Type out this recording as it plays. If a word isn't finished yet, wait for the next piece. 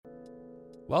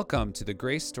Welcome to the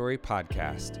Grace Story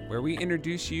Podcast, where we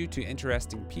introduce you to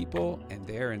interesting people and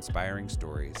their inspiring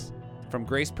stories. From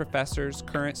Grace professors,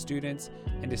 current students,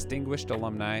 and distinguished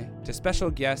alumni to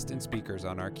special guests and speakers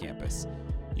on our campus,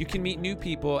 you can meet new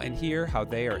people and hear how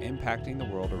they are impacting the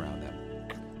world around them.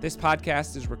 This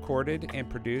podcast is recorded and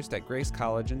produced at Grace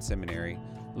College and Seminary,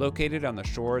 located on the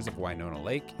shores of Winona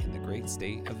Lake in the great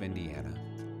state of Indiana.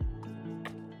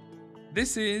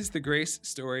 This is the Grace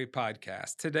Story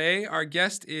Podcast. Today, our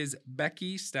guest is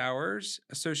Becky Stowers,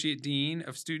 Associate Dean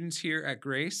of Students here at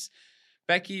Grace.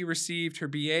 Becky received her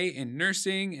BA in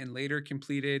nursing and later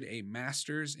completed a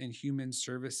master's in human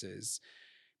services.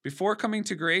 Before coming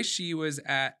to Grace, she was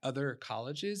at other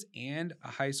colleges and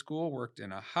a high school, worked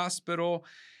in a hospital.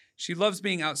 She loves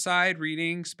being outside,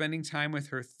 reading, spending time with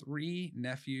her 3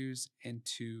 nephews and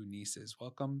 2 nieces.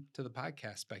 Welcome to the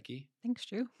podcast, Becky. Thanks,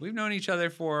 Drew. We've known each other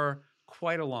for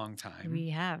quite a long time. We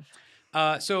have.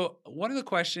 So one of the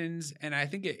questions, and I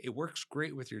think it works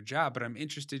great with your job, but I'm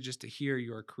interested just to hear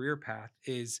your career path,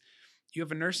 is you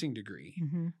have a nursing degree.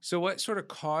 Mm-hmm. So what sort of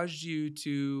caused you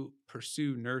to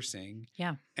pursue nursing?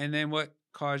 Yeah. And then what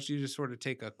caused you to sort of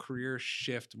take a career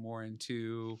shift more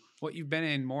into what you've been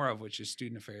in more of, which is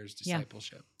student affairs,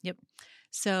 discipleship? Yep.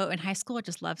 So in high school, I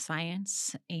just loved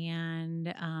science. And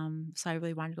so I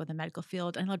really wanted to go in the medical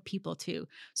field. And I loved people too.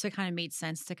 So it kind of made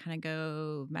sense to kind of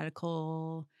go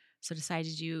medical. So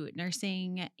decided to do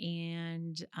nursing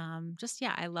and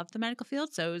I loved the medical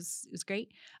field. So it was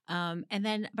great. But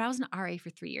I was an RA for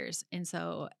 3 years.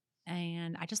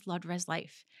 And I just loved res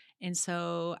life. And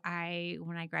so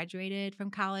when I graduated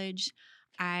from college,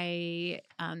 I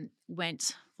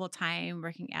went full time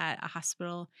working at a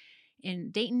hospital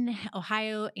in Dayton,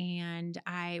 Ohio, and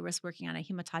I was working on a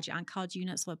hematology oncology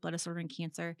unit, so blood disorder and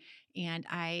cancer. And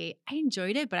I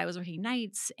enjoyed it, but I was working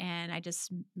nights, and I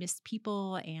just missed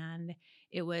people, and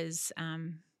it was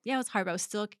it was hard. But I was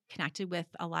still connected with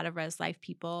a lot of res life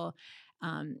people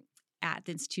at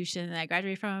the institution that I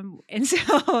graduated from. And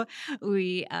so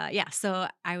so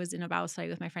I was in a Bible study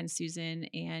with my friend Susan,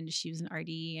 and she was an RD,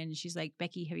 and she's like,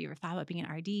 Becky, have you ever thought about being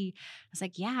an RD? I was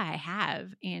like, yeah, I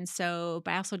have. And so,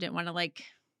 but I also didn't want to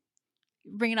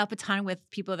bring it up a ton with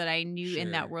people that I knew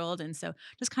in that world. And so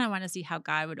just kind of want to see how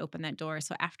God would open that door.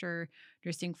 So after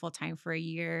nursing full time for a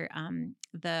year,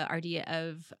 the RD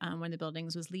of one of the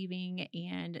buildings was leaving.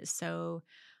 And so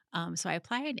I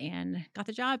applied and got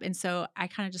the job. And so I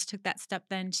kind of just took that step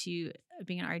then to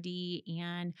being an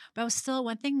RD. But I was still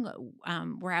one thing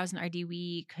where I was an RD,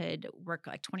 we could work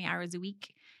like 20 hours a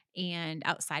week and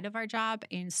outside of our job.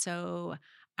 And so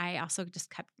I also just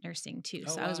kept nursing too.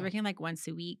 I was working like once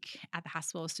a week at the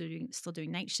hospital, still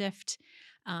doing night shift.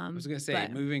 I was going to say,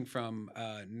 moving from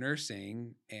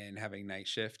nursing and having night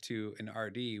shift to an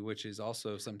RD, which is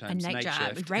also sometimes a night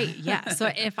job, shift. Right? Yeah. So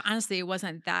if honestly it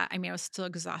wasn't that, I was still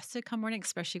exhausted come morning,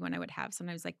 especially when I would have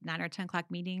sometimes like 9 or 10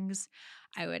 o'clock meetings.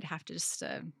 I would have to just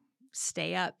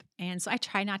stay up. And so I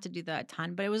try not to do that a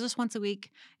ton, but it was just once a week.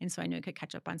 And so I knew I could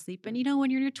catch up on sleep. And when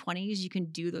you're in your 20s, you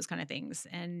can do those kind of things.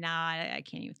 And now I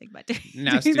can't even think about doing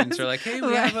Now students are like, hey,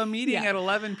 we have a meeting at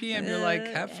 11 p.m. You're like,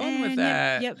 have fun with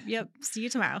that. Yep. See you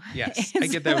tomorrow. Yes. I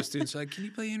get that with students. They're like, can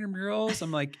you play intramurals?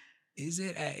 I'm like, is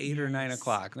it at 8 or 9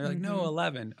 o'clock? And they're like, no,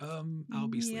 11. I'll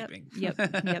be sleeping. Yep.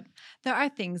 There are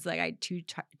things like I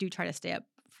do try to stay up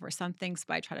for some things,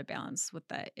 but I try to balance what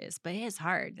that is. But it is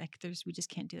hard. We just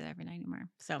can't do that every night anymore.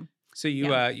 So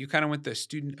you kind of went the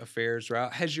student affairs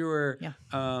route. Has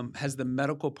has the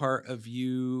medical part of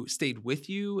you stayed with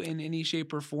you in any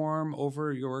shape or form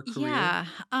over your career? Yeah,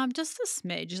 just a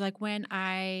smidge. Like when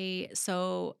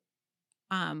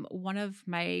one of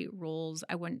my roles,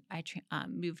 I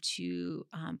moved to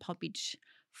Palm Beach.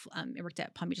 I worked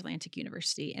at Palm Beach Atlantic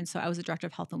University. And so I was the director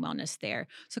of health and wellness there.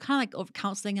 So kind of like over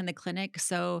counseling in the clinic.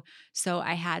 So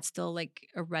I had still like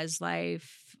a res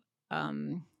life,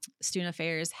 student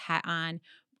affairs hat on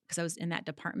because I was in that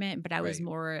department, but I was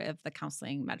more of the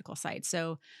counseling medical side.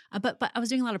 So, but I was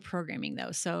doing a lot of programming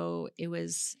though. So it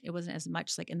wasn't as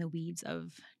much like in the weeds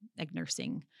of like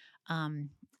nursing. And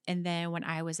then when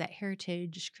I was at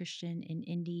Heritage Christian in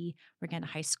Indy, working at a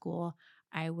high school,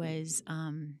 I was,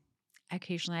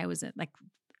 occasionally I was like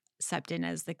stepped in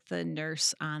as like the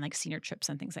nurse on like senior trips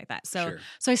and things like that. So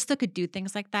I still could do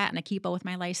things like that and I keep up with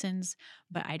my license,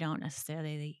 but I don't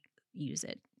necessarily use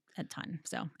it a ton.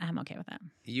 So I'm okay with that.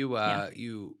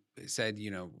 You said,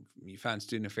 you found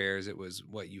student affairs. It was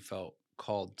what you felt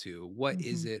called to. What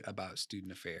is it about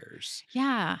student affairs?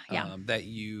 That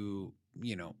you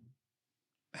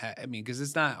because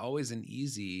it's not always an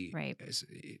easy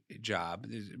job.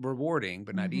 It's rewarding,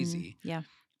 but not easy. Yeah.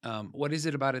 What is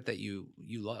it about it that you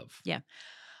love? Yeah.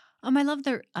 I love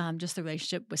the just the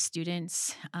relationship with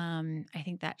students. I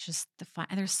think that's just the fun.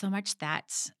 And there's so much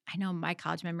that I know my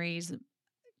college memories.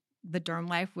 The dorm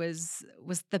life was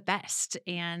the best,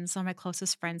 and some of my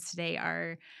closest friends today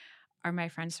are my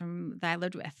friends from that I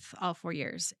lived with all 4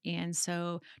 years. And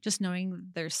so just knowing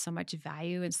there's so much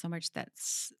value and so much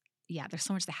that's yeah, there's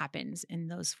so much that happens in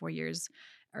those 4 years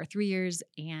or 3 years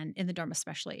and in the dorm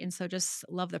especially. And so just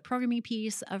love the programming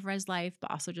piece of res life,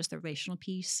 but also just the relational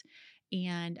piece.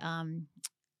 And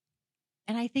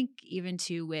and I think even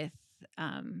too with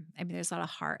I mean there's a lot of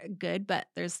hard good, but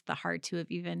there's the hard too of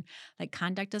even like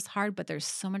conduct is hard, but there's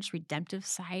so much redemptive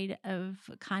side of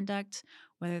conduct,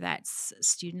 whether that's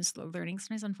students learning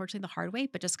sometimes unfortunately the hard way,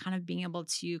 but just kind of being able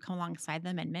to come alongside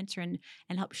them and mentor and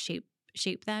help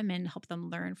shape them and help them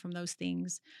learn from those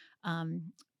things.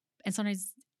 Um and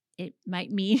sometimes it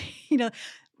might mean,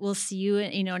 we'll see you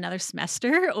in, another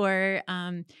semester or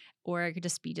it could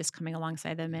just be just coming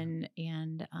alongside them Yeah.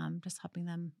 and just helping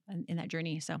them in that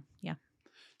journey. So yeah.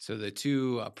 So the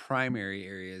two primary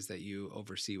areas that you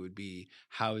oversee would be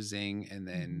housing and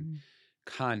then Hmm.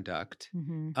 conduct.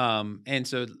 Hmm. And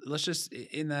so let's just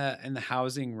in the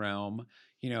housing realm,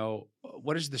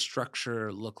 what does the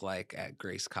structure look like at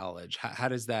Grace College? How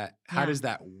does how Yeah. does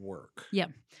that work? Yeah.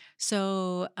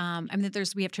 So, I mean,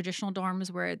 we have traditional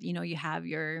dorms where you have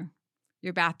your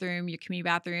bathroom, your community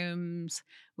bathrooms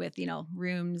with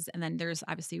rooms, and then there's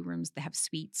obviously rooms that have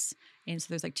suites, and so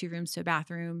there's like 2 rooms to a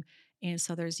bathroom, and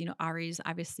so there's REs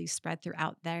obviously spread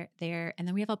throughout there, and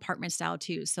then we have apartment style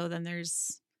too. So then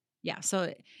there's yeah,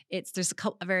 so there's a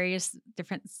couple various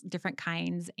different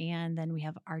kinds, and then we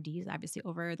have RDs obviously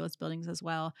over those buildings as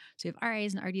well. So we have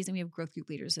RAs and RDs, and we have growth group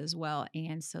leaders as well,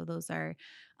 and so those are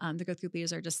the growth group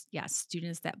leaders are just, yeah,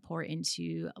 students that pour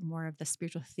into more of the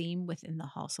spiritual theme within the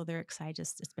hall. So they're excited.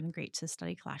 It's been great to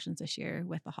study Colossians this year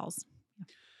with the halls.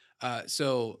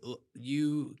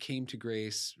 You came to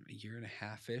Grace a year and a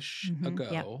half ish Yep.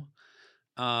 ago.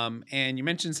 And you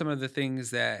mentioned some of the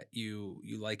things that you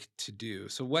like to do.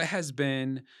 So, what has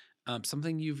been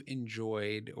something you've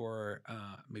enjoyed, or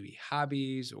maybe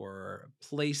hobbies or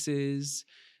places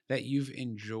that you've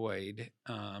enjoyed?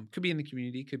 Could be in the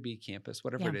community, could be campus,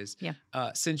 whatever Yeah. it is.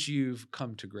 Yeah. Since you've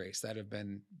come to Grace, that have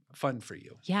been fun for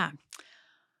you. Yeah.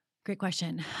 Great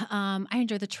question. I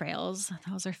enjoy the trails.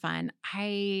 Those are fun.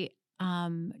 I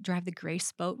drive the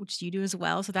Grace boat, which you do as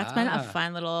well. So that's been a Ah,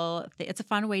 fun it's a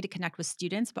fun way to connect with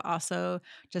students, but also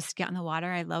just get in the water.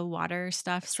 I love water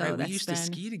stuff. that's right. So We used to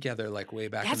ski together like way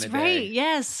back in that's the right. day.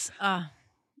 Yes.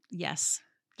 Yes.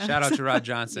 That Shout was out so to Rod fun. Yes.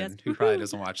 Johnson, who probably Woohoo.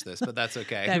 doesn't watch this, but that's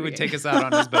okay. Who That'd be would great. take us out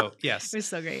on his boat? It Yes. was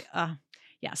so great.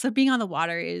 Yeah. So being on the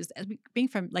water is being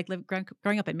from like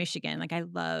growing up in Michigan. Like I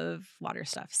love water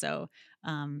stuff. So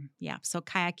yeah. So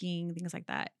kayaking, things like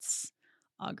that. It's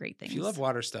all great If you love things.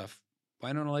 water stuff,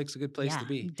 Winona Lake's a good place to Yeah,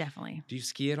 be. definitely. Do you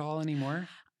ski at all anymore?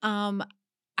 Um,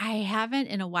 I haven't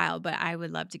in a while, but I would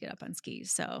love to get up on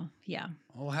skis. So yeah,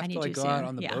 Well, we'll I have to need to go out soon.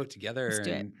 on the Yeah. boat Let's together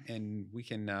do it. and we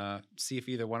can see if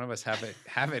either one of us have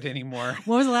it anymore.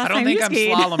 When was the I last don't time think you I'm skied?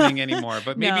 slaloming anymore,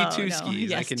 but maybe No, two no.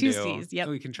 skis I Yes, can two do. skis. Yep.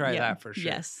 We can try Yep. that for sure.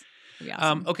 Yes. That'd be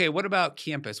awesome. Okay, what about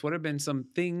campus? What have been some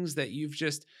things that you've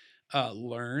just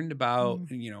learned about,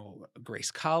 Mm, Grace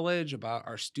College, about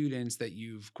our students that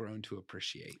you've grown to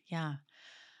appreciate? yeah.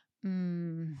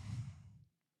 Mm,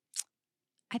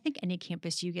 I think any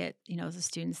campus you get, the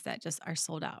students that just are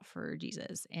sold out for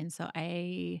Jesus. And so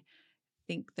I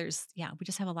think we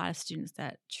just have a lot of students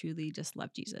that truly just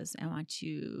love Jesus and want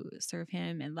to serve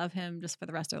him and love him just for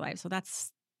the rest of their life. So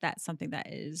that's something that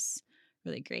is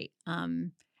really great.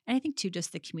 And I think too,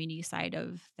 just the community side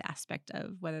of the aspect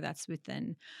of whether that's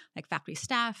within like faculty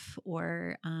staff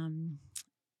or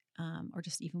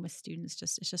just even with students,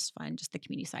 just it's just fun, just the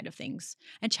community side of things.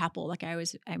 And chapel, like I'm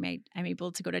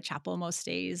able to go to chapel most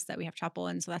days that we have chapel,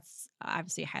 and so that's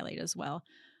obviously a highlight as well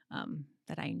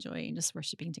that I enjoy and just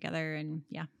worshiping together. And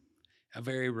yeah. A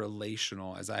very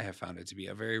relational, as I have found it to be,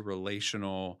 a very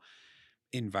relational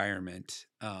environment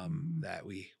Mhm. that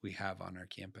we have on our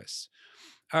campus.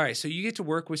 All right, so you get to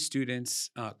work with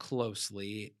students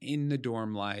closely in the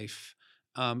dorm life,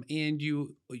 and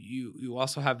you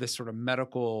also have this sort of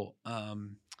medical,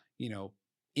 you know,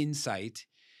 insight.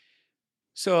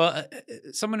 So,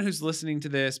 someone who's listening to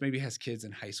this maybe has kids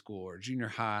in high school or junior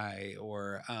high,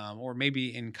 or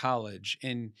maybe in college,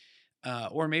 and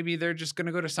or maybe they're just going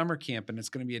to go to summer camp, and it's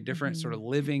going to be a different sort of Mhm.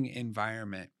 living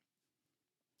environment.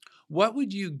 What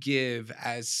would you give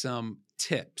as some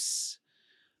tips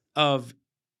of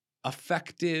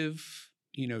effective,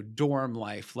 dorm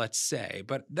life, let's say,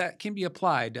 but that can be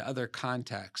applied to other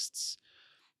contexts,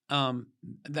 um,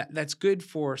 that's good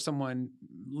for someone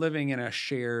living in a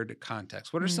shared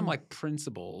context? What are some Mm, like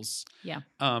principles yeah.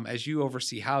 as you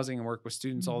oversee housing and work with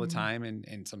students all the Mhm. time,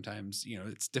 and sometimes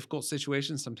it's difficult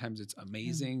situations, sometimes it's Yeah.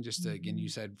 amazing. Just again, you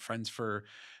Mhm. said friends for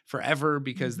forever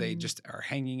because they Mhm. just are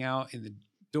hanging out in the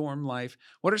dorm life.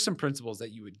 What are some principles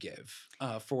that you would give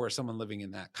for someone living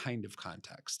in that kind of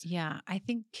context? Yeah, I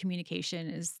think communication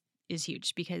is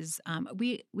huge because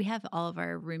we have all of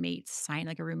our roommates sign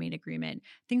like a roommate agreement,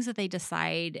 things that they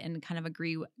decide and kind of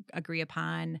agree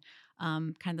upon.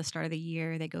 Kind of the start of the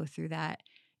year, they go through that,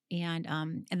 and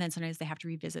then sometimes they have to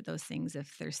revisit those things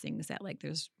if there's things that like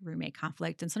there's roommate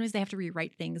conflict, and sometimes they have to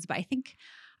rewrite things. But I think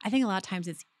a lot of times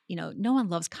it's no one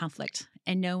loves conflict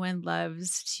and no one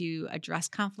loves to address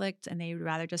conflict and they would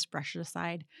rather just brush it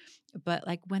aside. But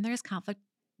like when there's conflict,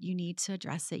 you need to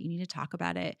address it. You need to talk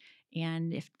about it.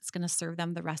 And if it's going to serve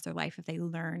them the rest of their life, if they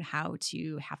learn how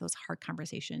to have those hard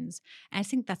conversations. And I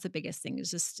think that's the biggest thing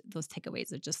is just those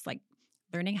takeaways of just like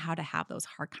learning how to have those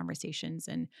hard conversations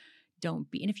and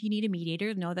don't be. And if you need a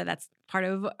mediator, know that that's part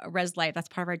of res life. That's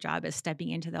part of our job is stepping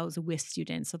into those with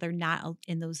students. So they're not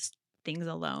in those things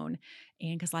alone.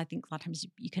 And because I think a lot of times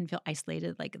you can feel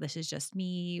isolated, like this is just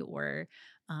me or,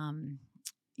 um,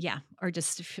 yeah, or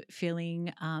just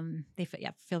feeling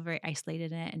feel very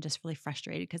isolated in it and just really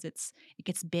frustrated because it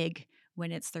gets big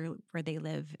when it's their where they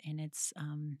live and it's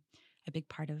a big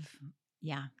part of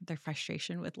their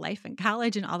frustration with life and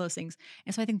college and all those things.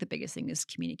 And so I think the biggest thing is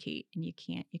communicate and you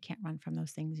can't run from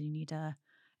those things. You need to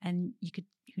and you could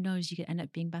who knows you could end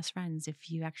up being best friends if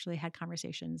you actually had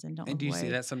conversations and don't And do you see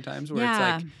avoid. that sometimes where it's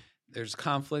Yeah. like there's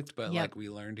conflict, but Yep. like we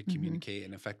learn to Hmm. communicate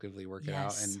and effectively work it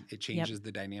out, Yes. and it Yep. changes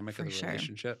the dynamic of For the sure.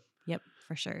 relationship? Yep.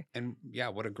 For sure. And yeah,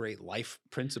 what a great life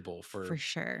principle For for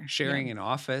sure. Yep. sharing an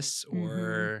office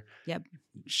Mhm. or Yep.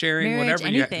 sharing Marriage, whatever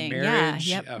you anything. Yeah. marriage,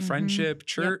 Yep. Mhm. friendship, Yep.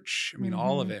 church. I mean,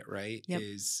 all of Mhm. it, right, Yep.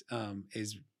 is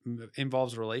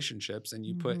involves relationships, and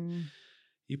Mhm.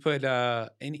 you put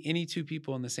any two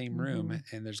people in the same room, Mhm.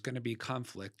 and there's going to be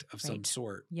conflict of some Right.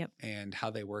 sort, Yep. and how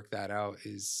they work that out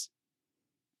is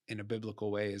in a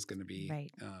biblical way is going to be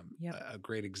Right. Yep. a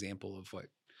great example of what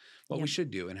we Yep.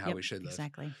 should do and how Yep. we should live.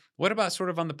 Exactly. What about sort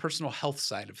of on the personal health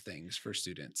side of things for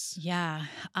students? Yeah.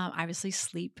 Obviously,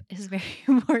 sleep is very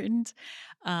important,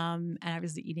 and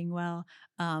obviously eating well.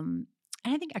 And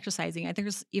I think exercising. I think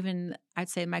there's even I'd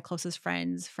say my closest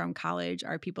friends from college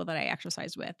are people that I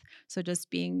exercise with. So just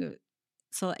being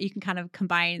so you can kind of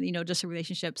combine, just the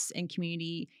relationships and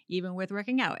community even with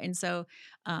working out. And so,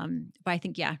 but I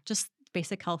think just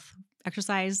basic health,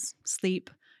 exercise, sleep,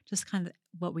 just kind of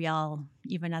what we all,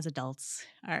 even as adults,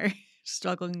 are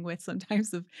struggling with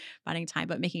sometimes of finding time,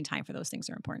 but making time for those things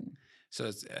are important. So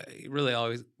it's really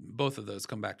always both of those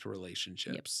come back to Yep.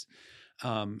 relationships.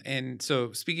 And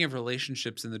so, speaking of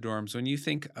relationships in the dorms, when you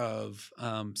think of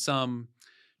some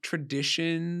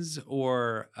traditions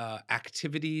or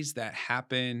activities that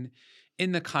happen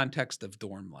in the context of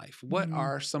dorm life, what Hmm.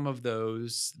 are some of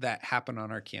those that happen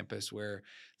on our campus where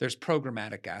there's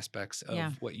programmatic aspects Yeah.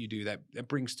 of what you do that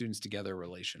bring students together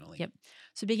relationally? Yep.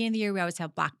 So beginning of the year, we always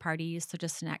have block parties. So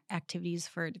just activities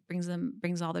for brings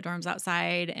all the dorms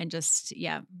outside and just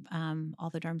all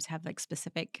the dorms have like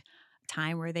specific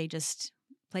time where they just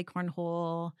play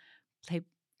cornhole, play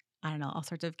I don't know, all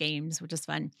sorts of games, which is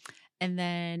fun. And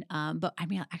then, but I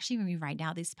mean, actually, when we right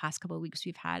now, these past couple of weeks,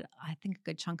 we've had, I think, a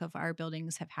good chunk of our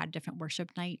buildings have had different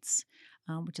worship nights,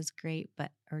 which is great.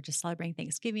 But or just celebrating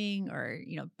Thanksgiving, or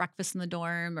breakfast in the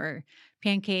dorm, or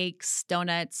pancakes,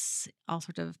 donuts, all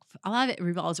sorts of. A lot of it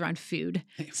revolves around food,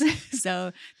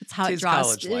 so that's how it Tis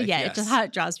draws. college life, Yeah, it's just yes. how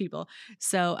it draws people.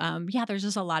 So, there's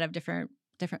just a lot of different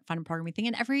fun programming thing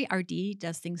and every RD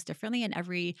does things differently and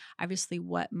every obviously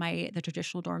what the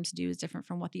traditional dorms do is different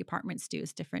from what the apartments do.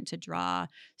 It's different to draw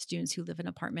students who live in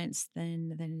apartments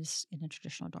than is in a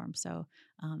traditional dorm. So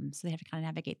so they have to kind of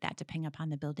navigate that depending upon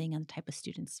the building and the type of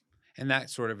students. And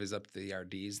that sort of is up to the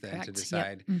RDs then to Correct. Yep.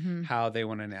 decide Mm-hmm. how they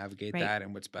want to navigate Right. that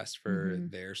and what's best for Mm-hmm.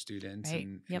 their students, Right.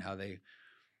 and Yep. how they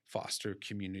foster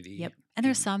community. Yep. And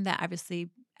there's And some that obviously,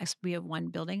 as we have one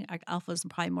building, like alphas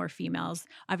and probably more females,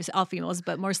 obviously all females,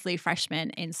 but mostly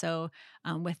freshmen. And so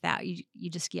with that, you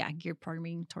just, gear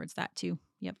programming towards that too.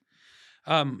 Yep.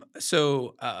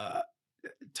 so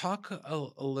talk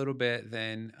a little bit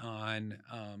then on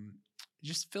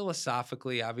just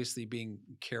philosophically, obviously being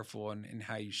careful in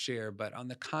how you share, but on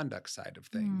the conduct side of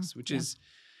things, which Yeah. is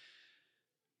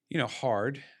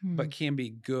hard but Mm, can be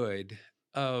good,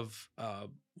 of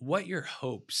what your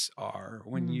hopes are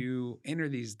when mm, you enter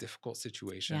these difficult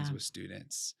situations yeah. with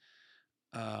students.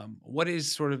 What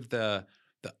is sort of the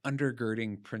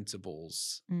undergirding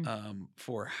principles Mm,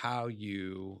 for how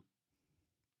you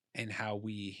and how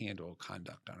we handle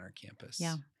conduct on our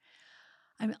Yeah. campus.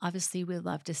 I mean, obviously, we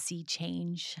love to see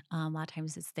change. A lot of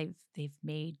times, it's they've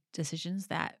made decisions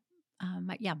that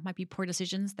might be poor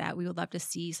decisions that we would love to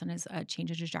see. Sometimes a change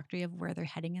of trajectory of where they're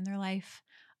heading in their life,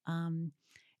 um,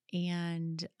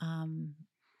 and um,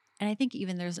 and I think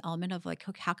even there's an element of like,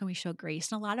 how can we show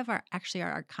grace? And a lot of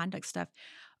our conduct stuff,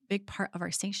 big part of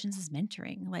our sanctions is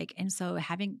mentoring. Like, and so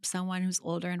having someone who's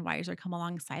older and wiser come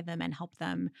alongside them and help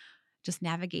them just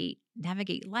navigate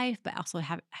life, but also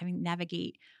having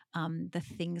navigate the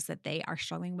things that they are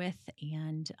struggling with,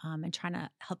 and trying to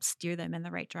help steer them in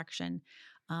the right direction.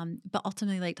 But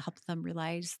ultimately, like to help them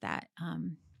realize that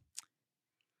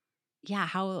yeah,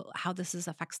 how this is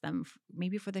affects them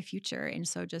maybe for the future. And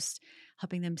so just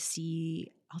helping them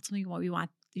see ultimately what we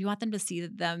want them to see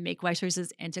them make wise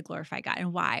choices and to glorify God,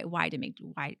 and why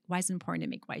is it important to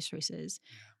make wise choices.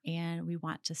 And we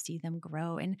want to see them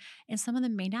grow, and some of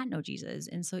them may not know Jesus,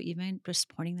 and so even just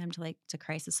pointing them to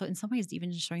Christ is, so in some ways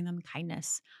even just showing them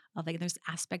kindness of like there's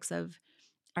aspects of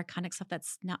our conduct stuff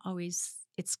that's not always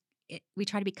we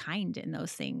try to be kind in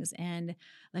those things, and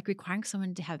like requiring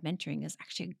someone to have mentoring is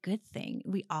actually a good thing.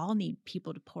 We all need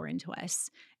people to pour into us,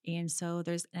 and so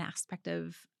there's an aspect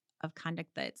of conduct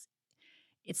that's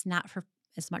it's not for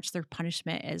as much their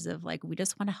punishment as of like we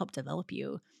just want to help develop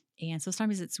you. And so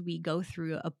sometimes it's we go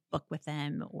through a book with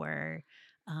them,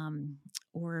 um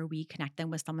or we connect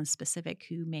them with someone specific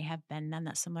who may have been on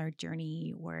that similar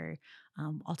journey, or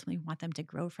ultimately want them to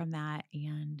grow from that,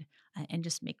 and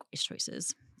just make wise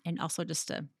choices, and also just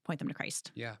to point them to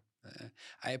Christ. Yeah.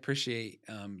 I appreciate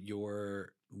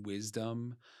your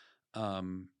wisdom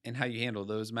and how you handle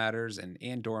those matters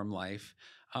and dorm life,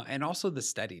 and also the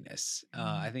steadiness.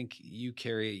 I Mm, think you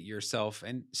carry yourself,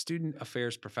 and student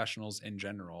affairs professionals in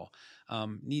general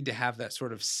need to have that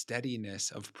sort of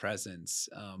steadiness of presence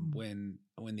mm, when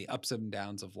the ups and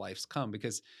downs of lives come,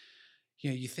 because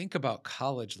you think about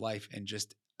college life and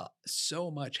just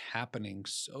so much happening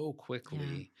so yeah.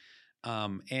 quickly.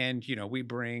 And we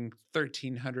bring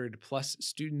 1,300 plus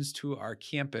students to our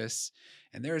campus,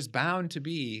 and there's bound to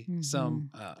be some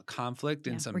Hmm. conflict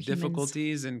and Yeah, we're some humans.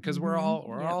 difficulties, and because we're Hmm. all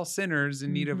we're Yep. all sinners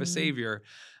in need of a Hmm. savior.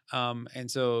 And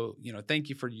so thank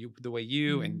you for the way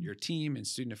you and Hmm. your team and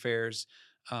student affairs,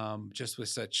 just with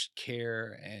such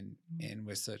care and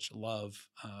with such love,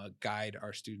 guide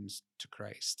our students to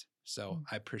Christ. So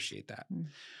I appreciate that.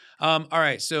 All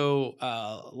right. So,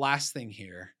 last thing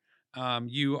here,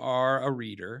 you are a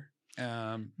reader,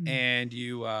 and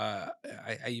I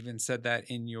even said that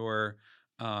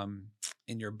um,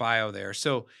 in your bio there.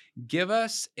 So, give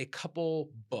us a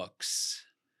couple books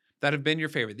that have been your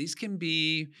favorite. These can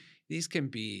be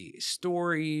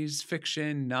stories,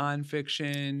 fiction,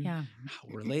 nonfiction, Yeah.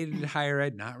 related to higher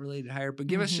ed, not related to higher ed, but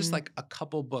give us just Hmm. like a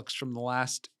couple books from the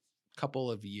last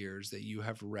couple of years that you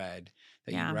have read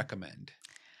that you'd Yeah. recommend.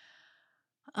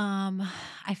 Um,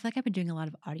 I feel like I've been doing a lot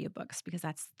of audiobooks because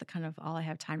that's the kind of all I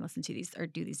have time to listen to these or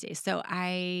do these days. So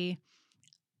I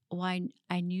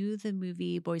knew the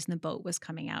movie Boys in the Boat was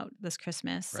coming out this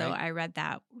Christmas, so Right? I read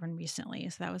that one recently.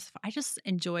 So that was I just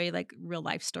enjoy like real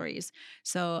life stories.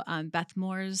 So Beth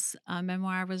Moore's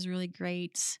memoir was really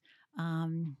great.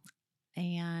 Um,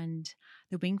 and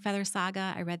the Wingfeather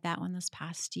Saga, I read that one this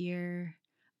past year.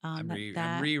 I'm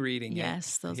rereading it.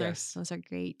 Yes, Yes. those are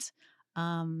great.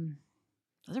 Um,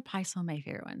 those are probably some of my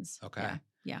favorite ones. Okay. Yeah,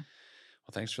 yeah.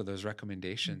 Well, thanks for those Hmm.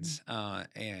 recommendations.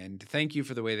 And thank you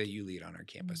for the way that you lead on our Mm.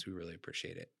 campus. We really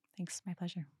appreciate it. Thanks, my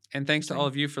pleasure. And Thanks for thanks to all joining.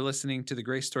 of you for listening to the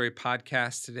Grace Story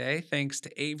podcast today. Thanks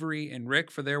to Avery and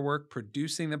Rick for their work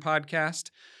producing the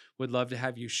podcast. Would love to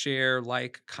have you share,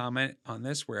 like, comment on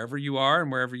this wherever you are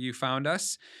and wherever you found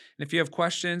us. And if you have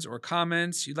questions or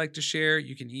comments you'd like to share,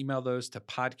 you can email those to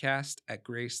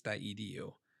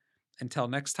podcast@grace.edu. Until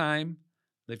next time,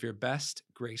 live your best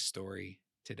grace story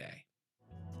today.